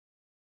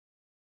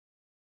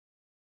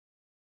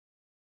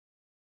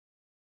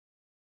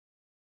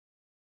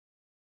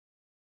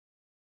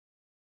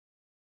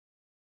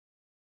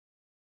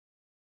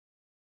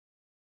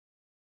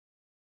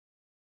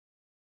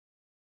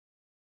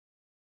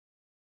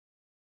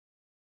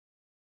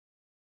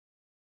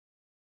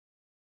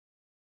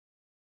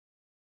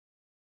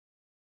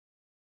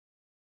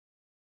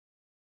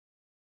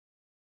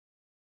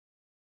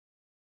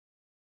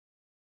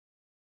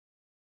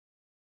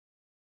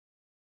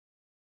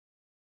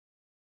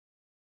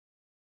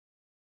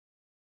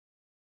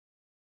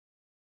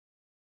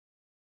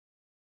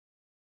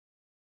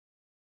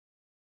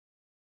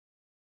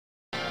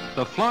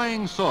The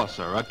flying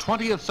saucer, a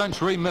 20th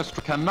century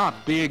mystery,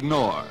 cannot be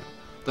ignored.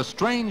 The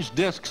strange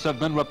discs have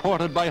been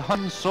reported by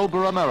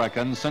sober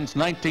Americans since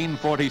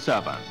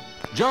 1947.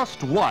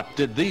 Just what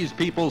did these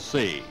people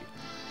see?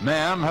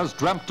 Man has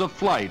dreamt of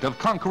flight, of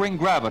conquering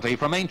gravity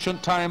from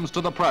ancient times to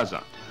the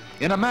present.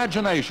 In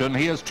imagination,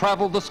 he has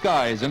traveled the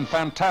skies in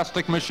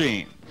fantastic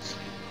machines.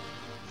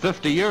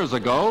 50 years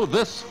ago,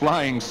 this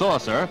flying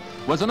saucer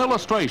was an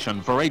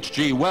illustration for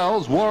H.G.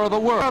 Wells' War of the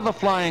Worlds. Are the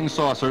flying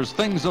saucers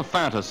things of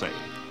fantasy?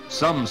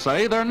 Some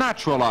say they're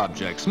natural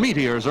objects,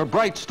 meteors or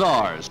bright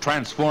stars,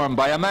 transformed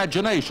by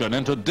imagination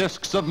into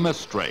discs of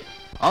mystery.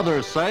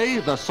 Others say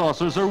the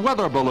saucers are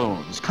weather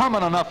balloons,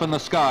 common enough in the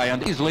sky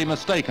and easily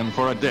mistaken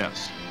for a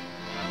disc.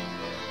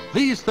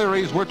 These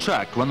theories were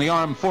checked when the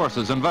armed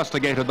forces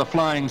investigated the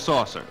flying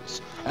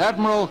saucers.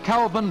 Admiral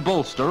Calvin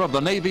Bolster of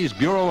the Navy's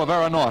Bureau of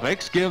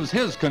Aeronautics gives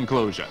his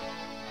conclusion.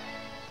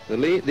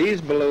 These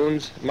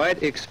balloons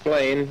might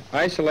explain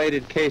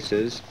isolated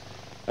cases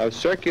of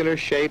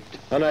circular-shaped,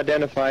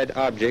 unidentified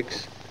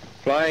objects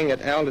flying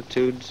at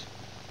altitudes,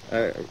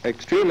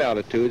 extreme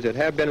altitudes that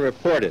have been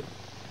reported.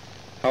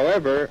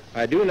 However,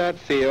 I do not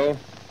feel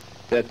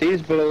that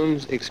these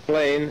balloons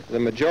explain the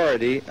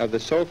majority of the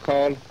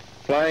so-called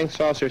flying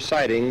saucer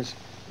sightings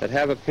that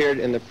have appeared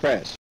in the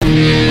press.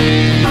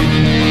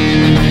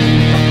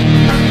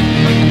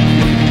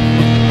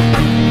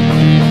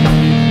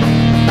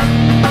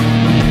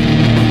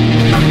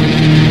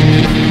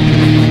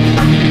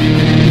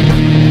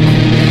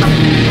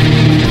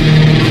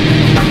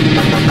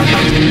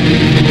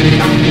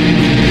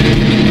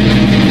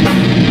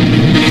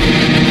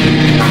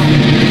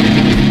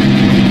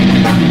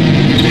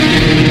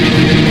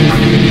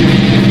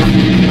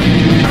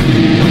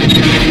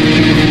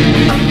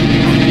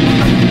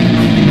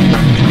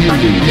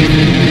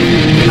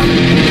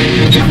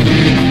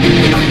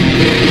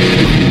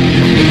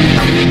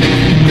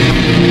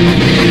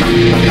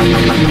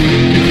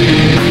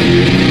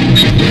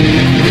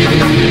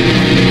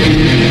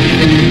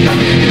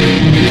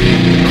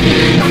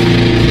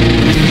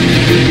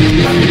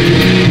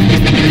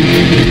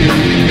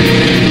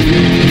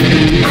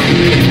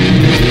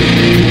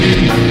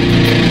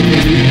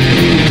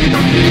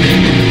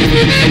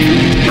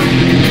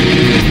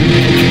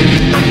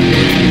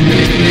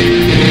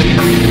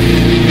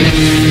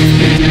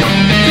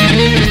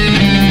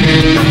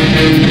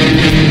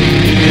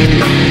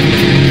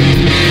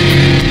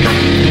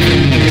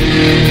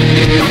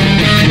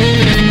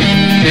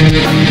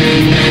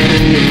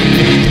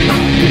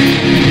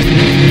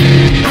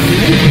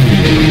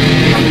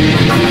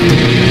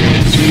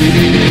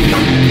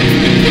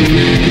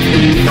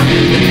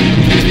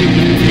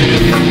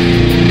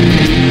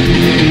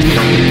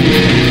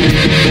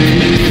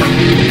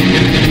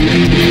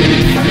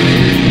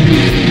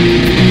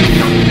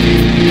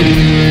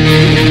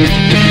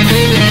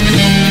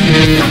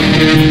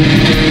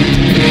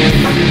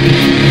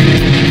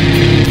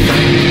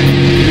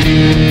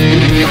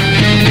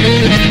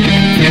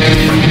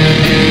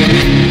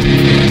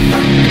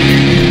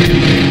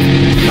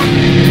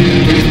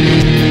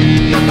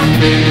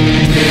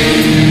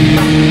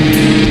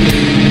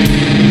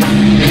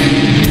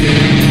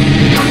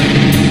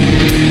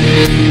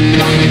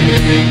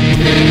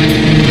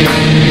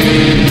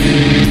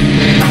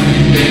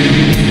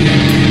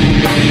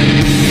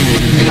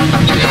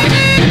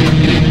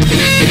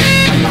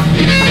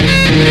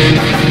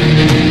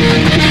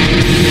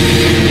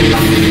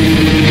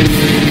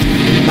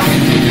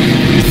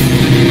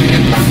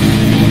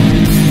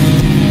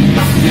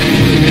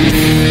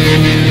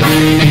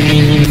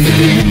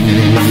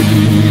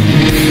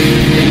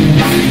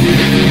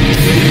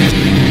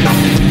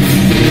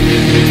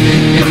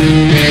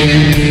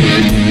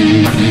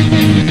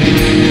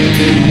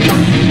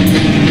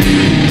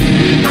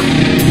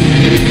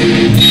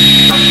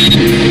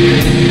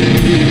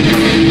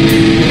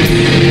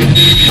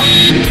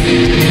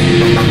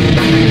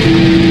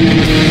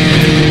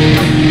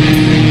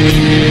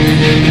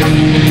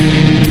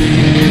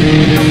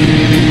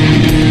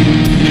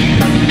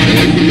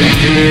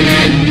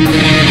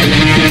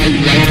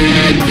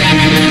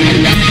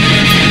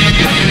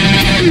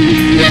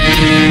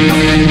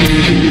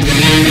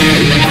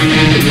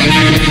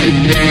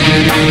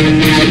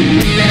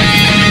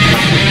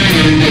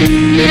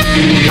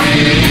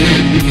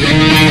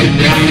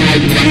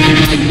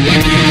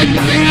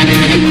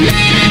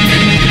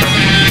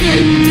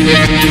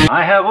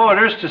 I have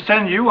orders to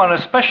send you on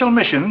a special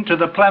mission to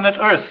the planet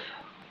Earth.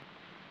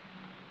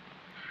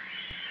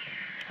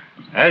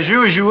 As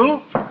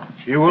usual,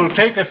 you will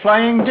take a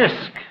flying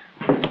disc.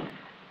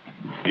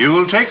 You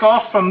will take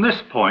off from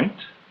this point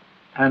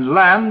and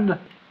land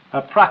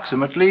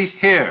approximately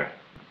here.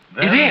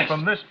 Then, it is.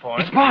 From this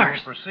point, it's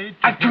Mars.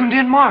 I've tuned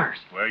in Mars.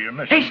 Where your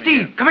mission Hey,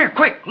 Steve, come here,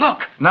 quick,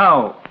 look.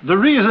 Now, the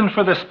reason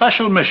for this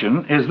special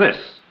mission is this.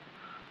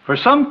 For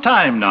some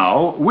time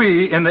now,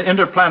 we in the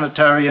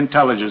Interplanetary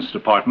Intelligence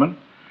Department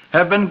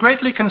have been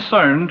greatly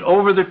concerned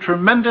over the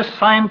tremendous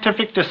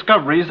scientific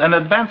discoveries and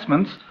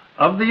advancements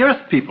of the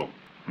Earth people.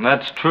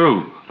 That's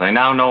true. They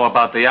now know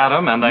about the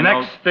atom, and they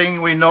Next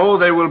thing we know,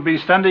 they will be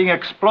sending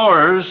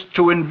explorers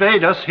to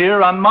invade us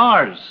here on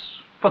Mars.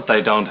 But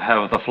they don't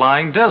have the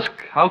flying disc.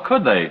 How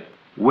could they?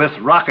 With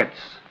rockets.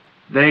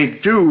 They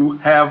do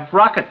have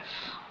rockets.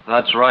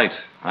 That's right.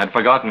 I'd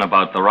forgotten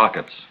about the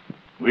rockets.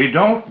 We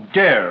don't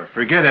dare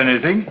forget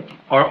anything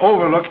or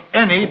overlook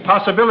any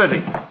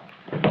possibility.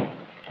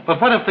 But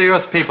what if the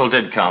Earth people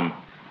did come?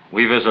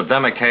 We visit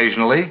them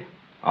occasionally,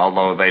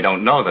 although they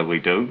don't know that we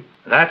do.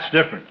 That's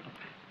different.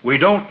 We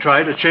don't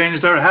try to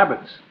change their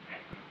habits.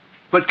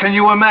 But can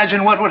you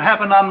imagine what would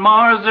happen on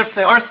Mars if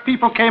the Earth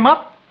people came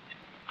up?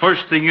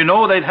 First thing you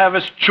know, they'd have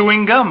us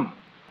chewing gum,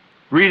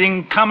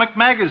 reading comic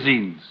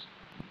magazines.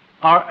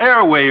 Our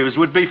airwaves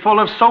would be full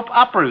of soap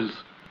operas,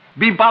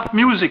 bebop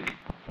music,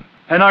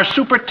 and our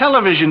super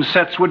television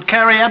sets would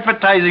carry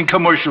advertising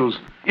commercials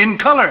in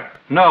color.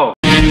 No.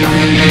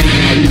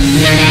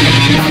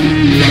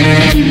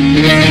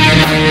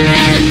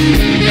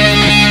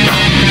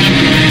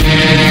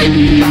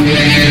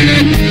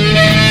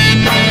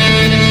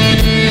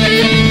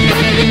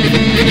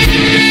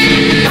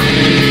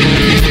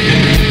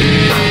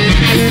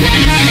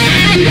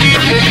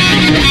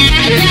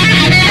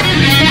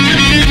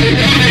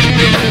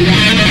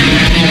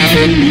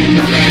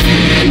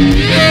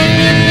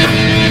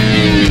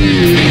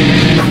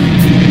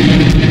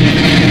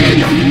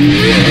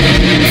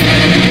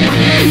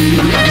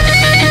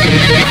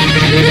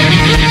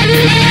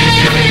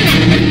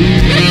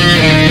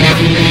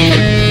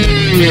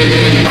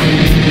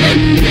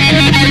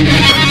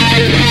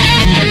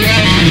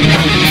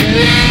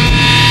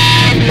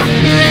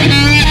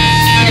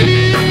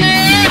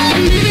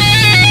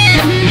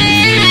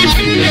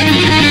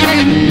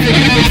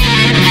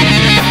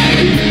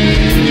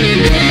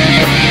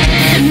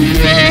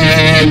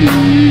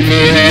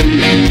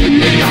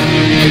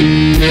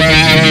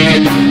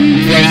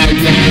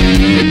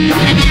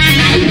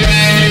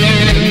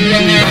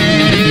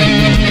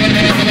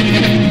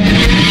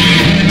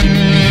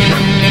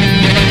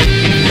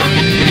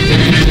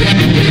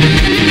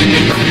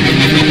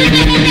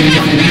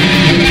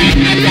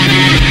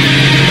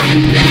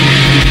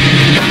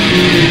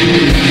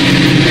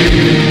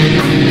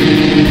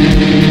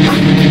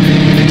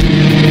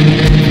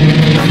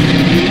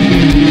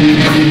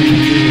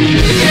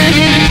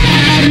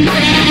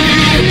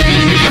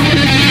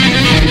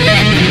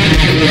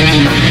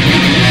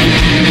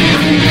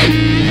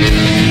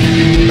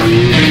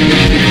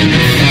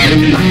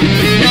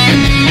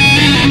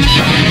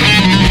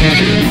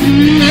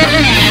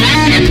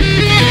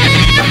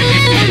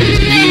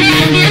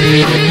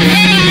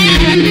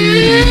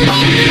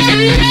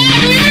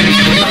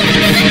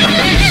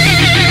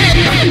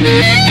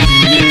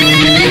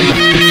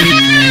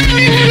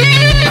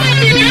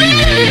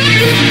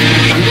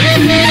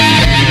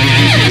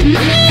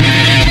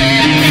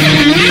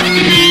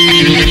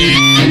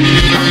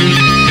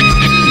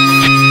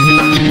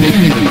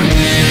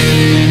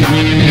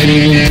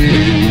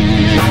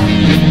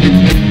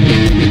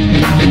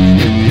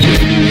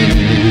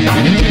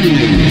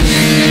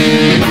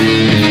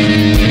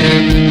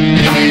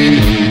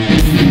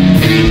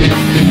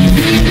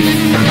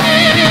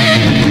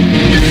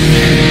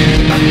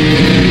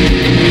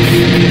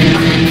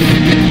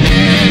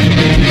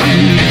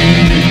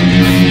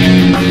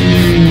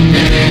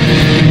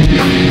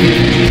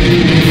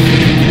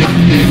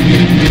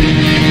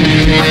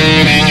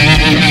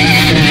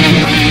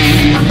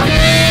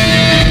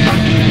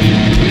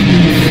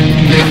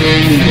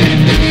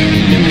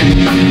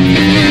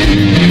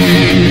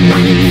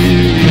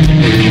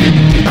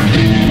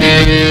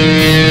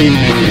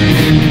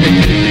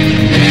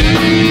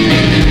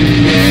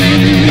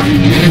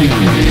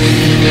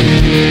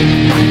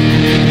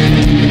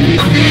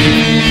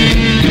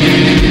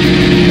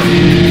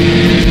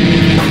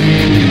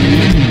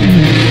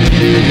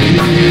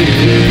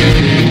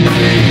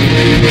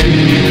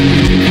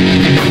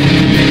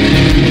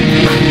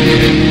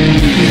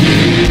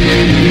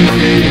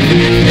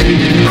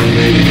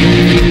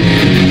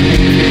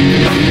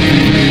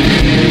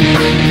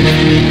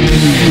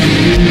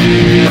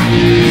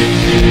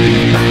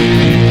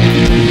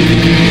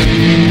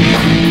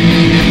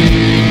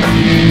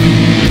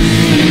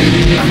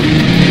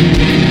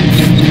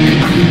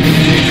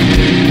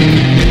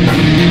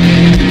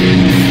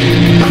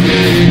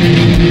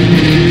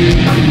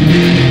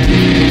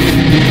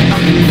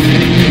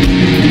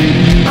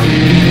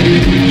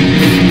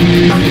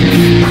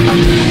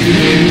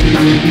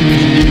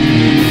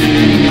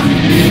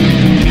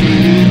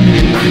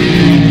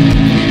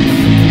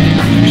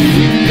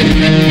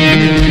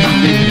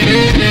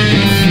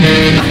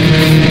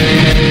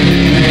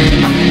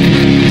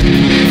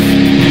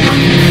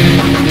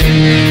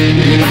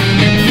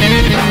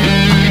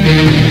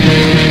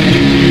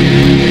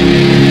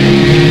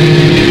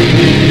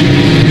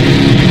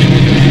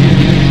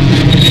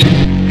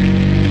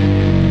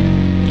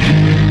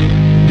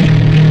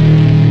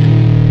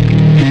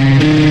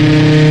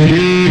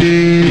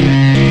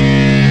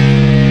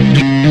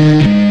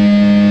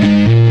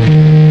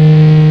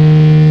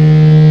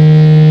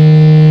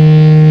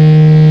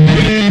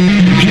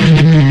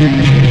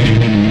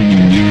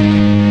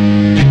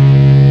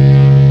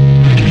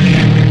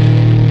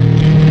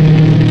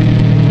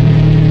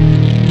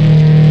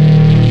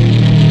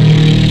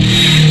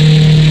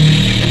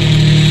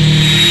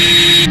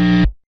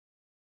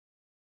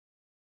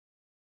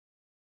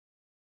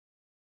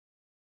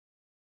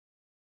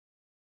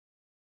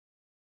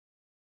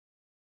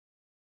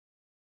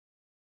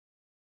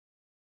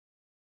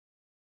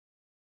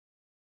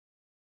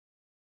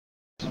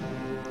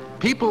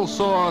 people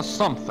saw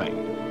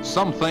something.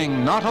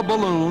 Something not a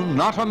balloon,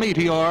 not a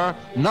meteor,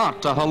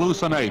 not a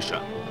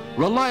hallucination.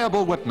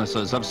 Reliable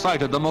witnesses have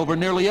sighted them over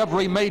nearly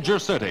every major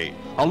city,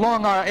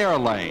 along our air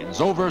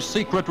lanes, over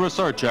secret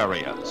research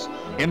areas.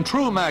 In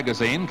True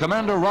magazine,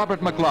 Commander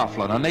Robert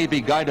McLaughlin, a Navy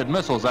guided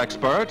missiles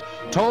expert,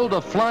 told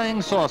of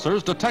flying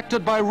saucers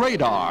detected by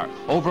radar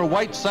over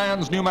White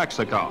Sands, New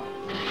Mexico.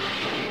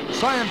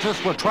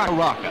 Scientists were tracking a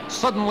rocket,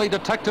 suddenly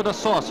detected a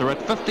saucer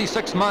at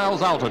 56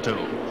 miles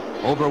altitude.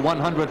 Over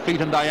 100 feet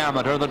in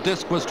diameter, the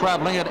disk was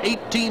traveling at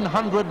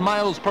 1,800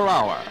 miles per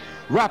hour,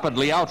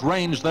 rapidly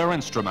outranged their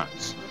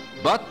instruments.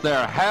 But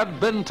there had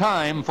been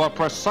time for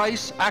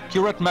precise,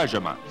 accurate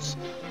measurements.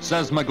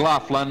 Says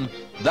McLaughlin,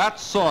 that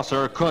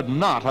saucer could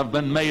not have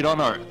been made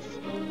on Earth.